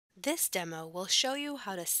This demo will show you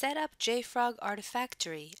how to set up JFrog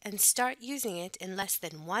Artifactory and start using it in less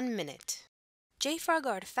than 1 minute. JFrog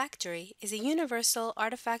Artifactory is a universal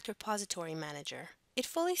artifact repository manager. It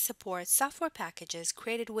fully supports software packages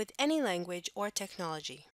created with any language or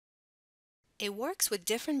technology. It works with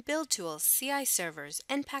different build tools, CI servers,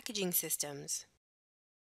 and packaging systems.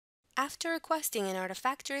 After requesting an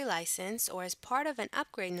Artifactory license or as part of an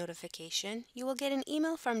upgrade notification, you will get an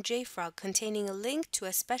email from JFrog containing a link to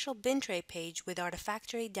a special bin tray page with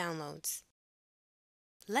Artifactory downloads.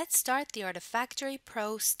 Let's start the Artifactory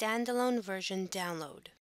Pro standalone version download.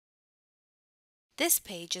 This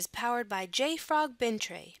page is powered by JFrog Bin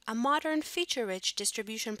Tray, a modern, feature-rich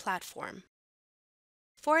distribution platform.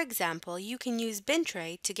 For example, you can use Bin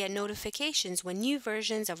Tray to get notifications when new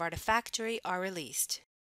versions of Artifactory are released.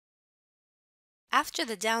 After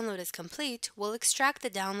the download is complete, we'll extract the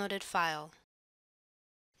downloaded file.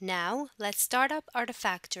 Now, let's start up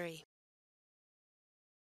Artifactory.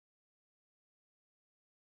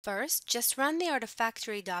 First, just run the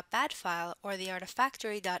artifactory.bat file or the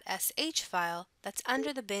artifactory.sh file that's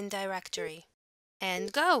under the bin directory.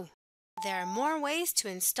 And go! There are more ways to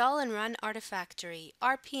install and run Artifactory: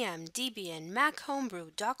 RPM, Debian, Mac Homebrew,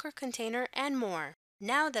 Docker Container, and more.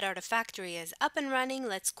 Now that Artifactory is up and running,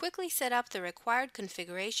 let's quickly set up the required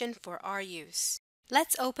configuration for our use.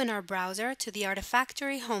 Let's open our browser to the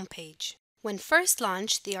Artifactory homepage. When first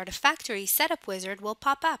launched, the Artifactory setup wizard will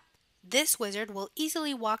pop up. This wizard will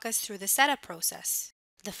easily walk us through the setup process.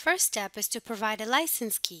 The first step is to provide a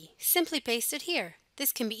license key. Simply paste it here.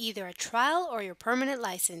 This can be either a trial or your permanent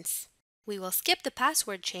license. We will skip the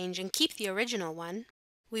password change and keep the original one.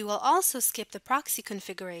 We will also skip the proxy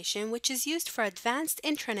configuration, which is used for advanced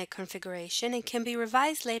intranet configuration and can be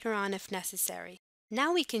revised later on if necessary.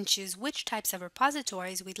 Now we can choose which types of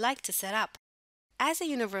repositories we'd like to set up. As a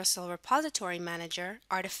universal repository manager,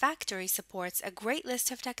 Artifactory supports a great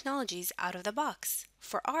list of technologies out of the box.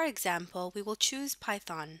 For our example, we will choose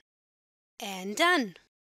Python. And done!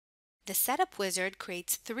 The setup wizard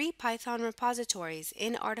creates 3 Python repositories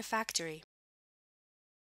in Artifactory.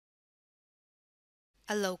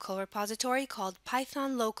 A local repository called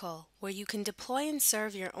Python Local, where you can deploy and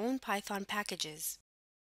serve your own Python packages.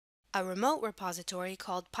 A remote repository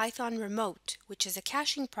called Python Remote, which is a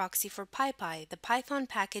caching proxy for PyPI, the Python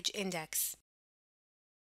package index.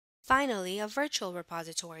 Finally, a virtual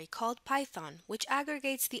repository called Python, which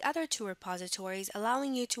aggregates the other 2 repositories,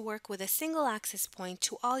 allowing you to work with a single access point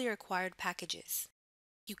to all your acquired packages.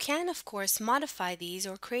 You can, of course, modify these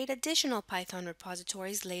or create additional Python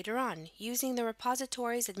repositories later on using the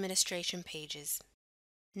repositories administration pages.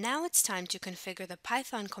 Now it's time to configure the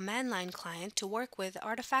Python command line client to work with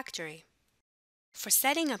Artifactory. For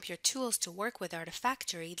setting up your tools to work with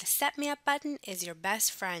Artifactory, the Set Me Up button is your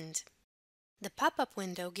best friend. The pop-up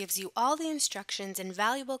window gives you all the instructions and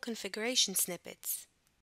valuable configuration snippets.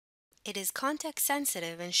 It is context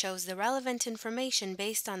sensitive and shows the relevant information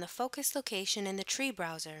based on the focus location in the tree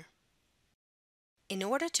browser. In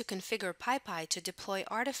order to configure PyPI to deploy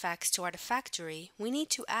artifacts to Artifactory, we need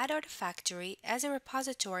to add Artifactory as a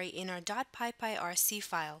repository in our .pypyrc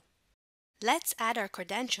file. Let's add our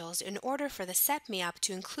credentials in order for the setmeup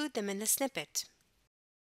to include them in the snippet.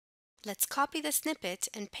 Let's copy the snippet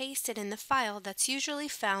and paste it in the file that's usually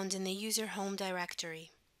found in the user home directory.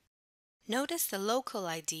 Notice the local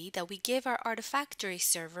ID that we give our Artifactory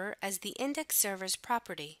server as the index server's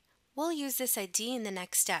property. We'll use this ID in the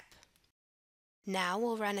next step. Now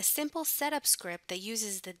we'll run a simple setup script that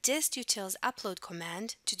uses the dist-utils upload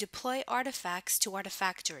command to deploy artifacts to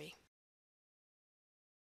Artifactory.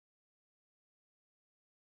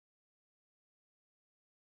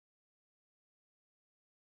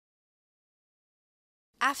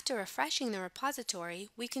 After refreshing the repository,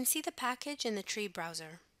 we can see the package in the tree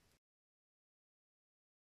browser.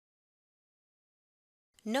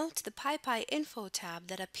 Note the PyPI info tab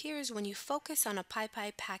that appears when you focus on a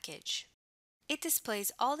PyPI package. It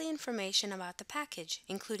displays all the information about the package,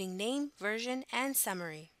 including name, version, and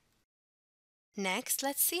summary. Next,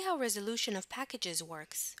 let's see how resolution of packages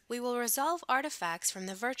works. We will resolve artifacts from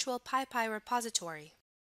the virtual PyPI repository.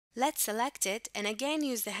 Let's select it and again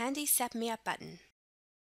use the handy Set Me Up button.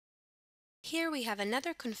 Here we have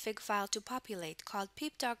another config file to populate called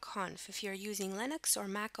peep.conf if you're using Linux or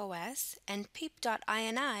Mac OS, and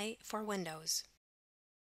peep.ini for Windows.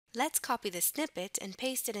 Let's copy the snippet and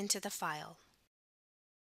paste it into the file.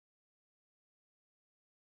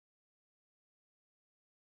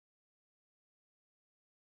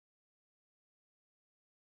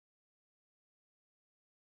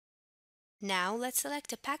 Now let's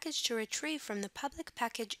select a package to retrieve from the public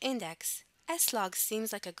package index. slog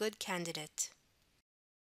seems like a good candidate.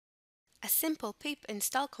 A simple pip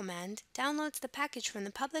install command downloads the package from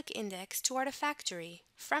the public index to Artifactory,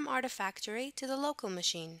 from Artifactory to the local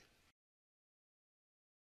machine.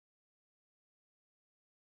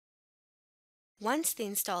 Once the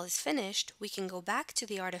install is finished, we can go back to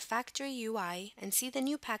the Artifactory UI and see the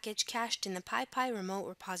new package cached in the PyPI remote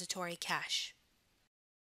repository cache.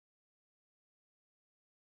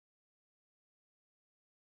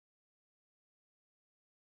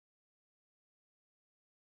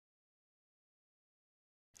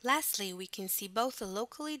 Lastly, we can see both the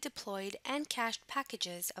locally deployed and cached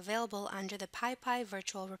packages available under the PyPI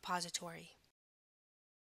virtual repository.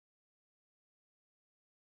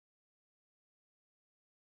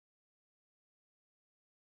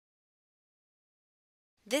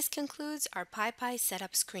 This concludes our PyPI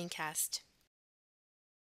setup screencast.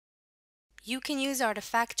 You can use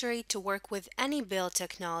Artifactory to work with any build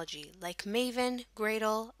technology like Maven,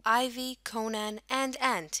 Gradle, Ivy, Conan, and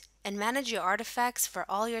Ant, and manage your artifacts for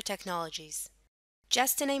all your technologies.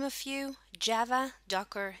 Just to name a few: Java,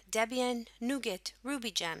 Docker, Debian, NuGet,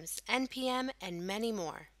 RubyGems, NPM, and many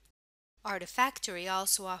more. Artifactory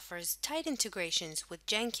also offers tight integrations with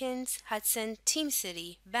Jenkins, Hudson,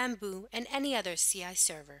 TeamCity, Bamboo, and any other CI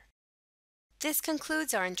server. This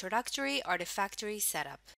concludes our introductory Artifactory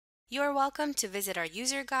setup. You are welcome to visit our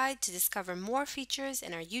user guide to discover more features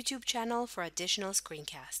and our YouTube channel for additional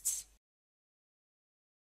screencasts.